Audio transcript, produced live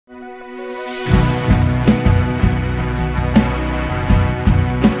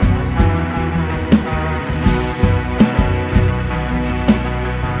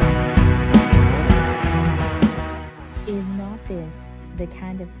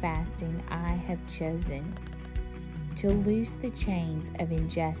fasting I have chosen, to loose the chains of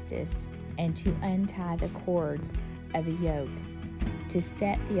injustice and to untie the cords of the yoke, to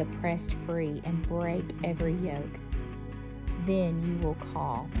set the oppressed free and break every yoke. Then you will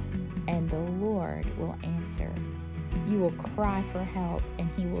call, and the Lord will answer. You will cry for help, and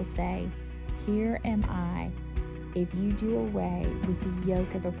he will say, Here am I. If you do away with the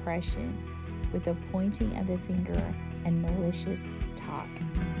yoke of oppression, with the pointing of the finger and malicious talk.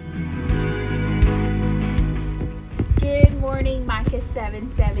 Good morning, Micah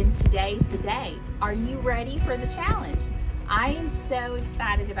 7:7. Today's the day. Are you ready for the challenge? I am so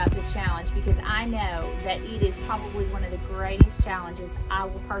excited about this challenge because I know that it is probably one of the greatest challenges I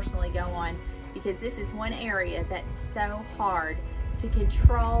will personally go on, because this is one area that's so hard to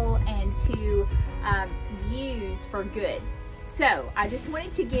control and to use for good. So I just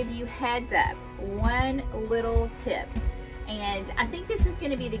wanted to give you heads up, one little tip, and I think this is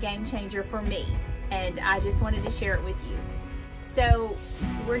going to be the game changer for me, and I just wanted to share it with you. So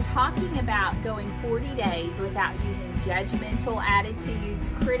we're talking about going 40 days without using judgmental attitudes,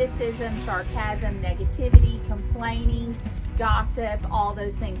 criticism, sarcasm, negativity, complaining, gossip, all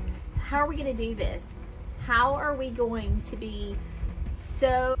those things. How are we going to do this? How are we going to be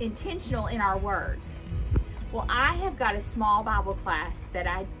so intentional in our words? Well, I have got a small Bible class that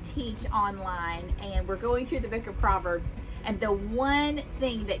I teach online, and we're going through the book of Proverbs, and the one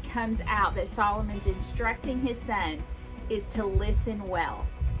thing that comes out that Solomon's instructing his son is to listen well.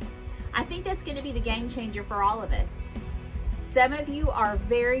 I think that's going to be the game changer for all of us. Some of you are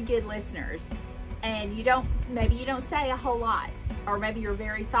very good listeners, and maybe you don't say a whole lot, or maybe you're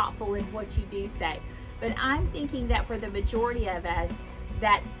very thoughtful in what you do say. But I'm thinking that for the majority of us,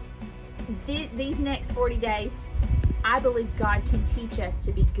 that these next 40 days, I believe God can teach us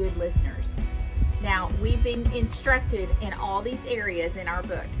to be good listeners. Now, we've been instructed in all these areas in our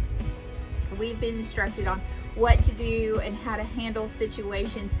book. We've been instructed on what to do and how to handle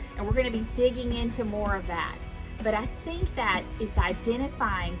situations, and we're going to be digging into more of that. But I think that it's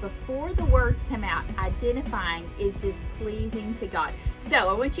identifying, before the words come out, identifying, is this pleasing to God? So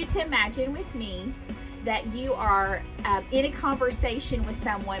I want you to imagine with me that you are in a conversation with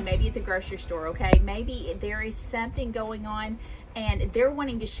someone, maybe at the grocery store, okay? Maybe there is something going on and they're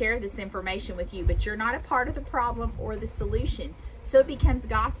wanting to share this information with you, but you're not a part of the problem or the solution. So it becomes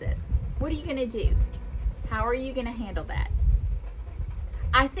gossip. What are you going to do? How are you going to handle that?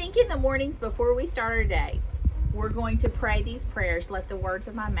 I think in the mornings before we start our day, we're going to pray these prayers. Let the words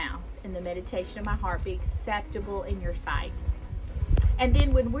of my mouth and the meditation of my heart be acceptable in your sight. And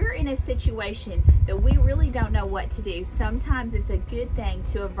then when we're in a situation that we really don't know what to do, sometimes it's a good thing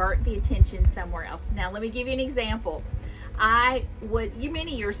to avert the attention somewhere else. Now, let me give you an example.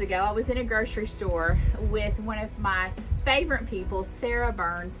 Many years ago, I was in a grocery store with one of my favorite people, Sarah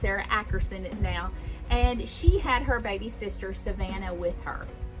Ackerson now, and she had her baby sister, Savannah, with her.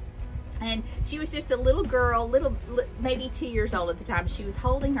 And she was just a little girl, maybe 2 years old at the time. She was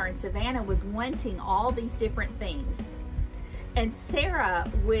holding her, and Savannah was wanting all these different things. And Sarah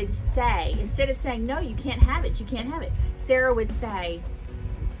would say, instead of saying, no, you can't have it, Sarah would say,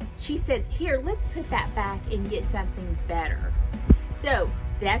 she said, here, let's put that back and get something better. So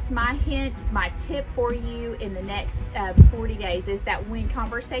that's my hint, my tip for you in the next 40 days is that when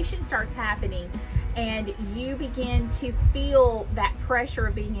conversation starts happening and you begin to feel that pressure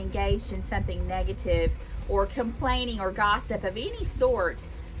of being engaged in something negative or complaining or gossip of any sort,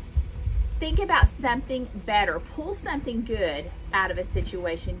 think about something better. Pull something good out of a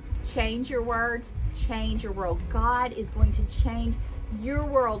situation. Change your words, change your world. God is going to change your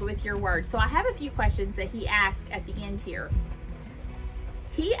world with your words. So I have a few questions that he asked at the end here.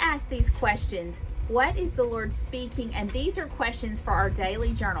 He asked these questions, what is the Lord speaking? And these are questions for our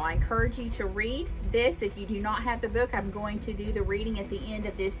daily journal. I encourage you to read this. If you do not have the book, I'm going to do the reading at the end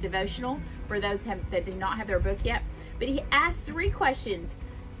of this devotional for those that do not have their book yet. But he asked 3 questions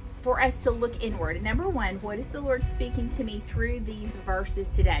for us to look inward. Number 1, what is the Lord speaking to me through these verses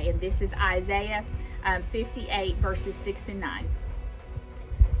today? And this is Isaiah 58 verses 6 and 9.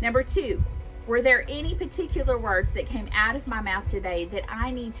 Number 2, were there any particular words that came out of my mouth today that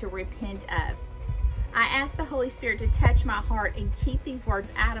I need to repent of? I ask the Holy Spirit to touch my heart and keep these words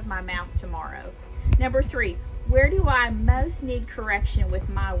out of my mouth tomorrow. Number 3, where do I most need correction with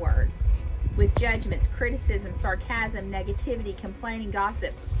my words? With judgments, criticism, sarcasm, negativity, complaining,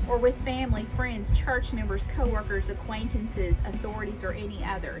 gossip, or with family, friends, church members, co-workers, acquaintances, authorities, or any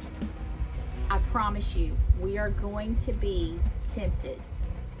others? I promise you, we are going to be tempted.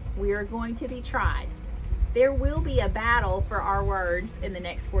 We are going to be tried. There will be a battle for our words in the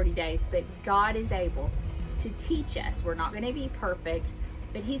next 40 days, but God is able to teach us. We're not going to be perfect,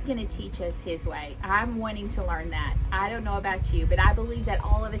 but he's going to teach us his way. I'm wanting to learn that. I don't know about you, but I believe that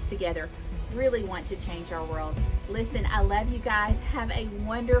all of us together really want to change our world. Listen, I love you guys. Have a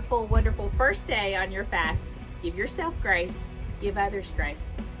wonderful, wonderful first day on your fast. Give yourself grace, give others grace,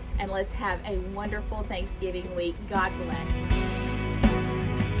 and let's have a wonderful Thanksgiving week. God bless.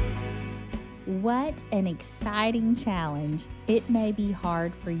 What an exciting challenge. It may be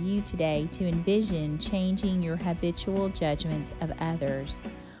hard for you today to envision changing your habitual judgments of others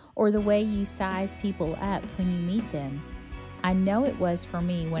or the way you size people up when you meet them. I know it was for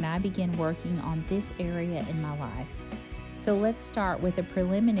me when I began working on this area in my life. So let's start with a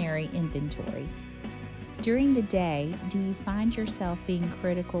preliminary inventory. During the day, do you find yourself being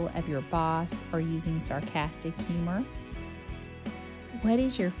critical of your boss or using sarcastic humor? What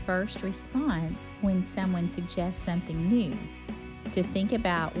is your first response when someone suggests something new? To think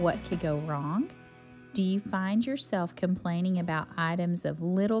about what could go wrong? Do you find yourself complaining about items of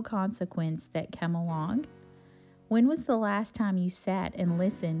little consequence that come along? When was the last time you sat and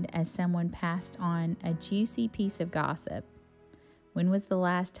listened as someone passed on a juicy piece of gossip? When was the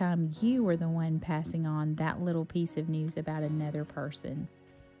last time you were the one passing on that little piece of news about another person?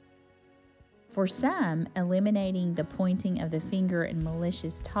 For some, eliminating the pointing of the finger and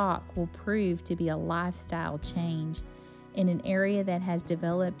malicious talk will prove to be a lifestyle change in an area that has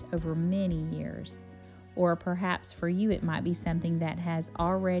developed over many years. Or perhaps for you, it might be something that has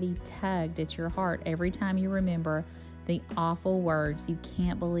already tugged at your heart every time you remember the awful words you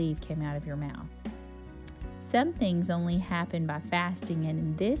can't believe came out of your mouth. Some things only happen by fasting, and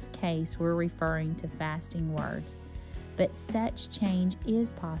in this case, we're referring to fasting words. But such change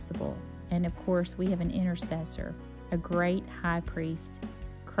is possible. And of course, we have an intercessor, a great high priest,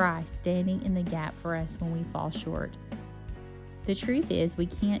 Christ, standing in the gap for us when we fall short. The truth is, we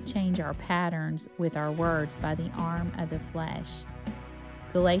can't change our patterns with our words by the arm of the flesh.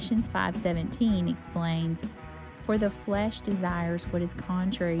 Galatians 5:17 explains, "For the flesh desires what is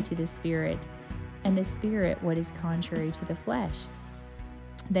contrary to the Spirit, and the Spirit what is contrary to the flesh.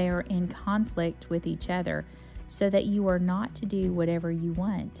 They are in conflict with each other, so that you are not to do whatever you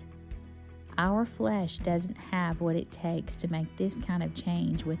want." Our flesh doesn't have what it takes to make this kind of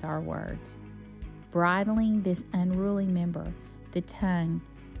change with our words. Bridling this unruly member, the tongue,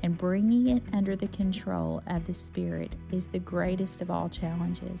 and bringing it under the control of the Spirit is the greatest of all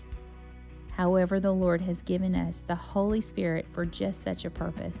challenges. However, the Lord has given us the Holy Spirit for just such a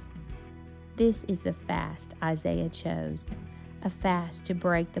purpose. This is the fast Isaiah chose, a fast to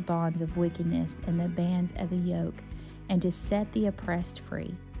break the bonds of wickedness and the bands of the yoke, and to set the oppressed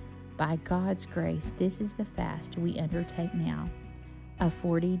free. By God's grace, this is the fast we undertake now, a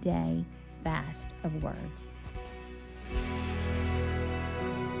 40-day fast of words.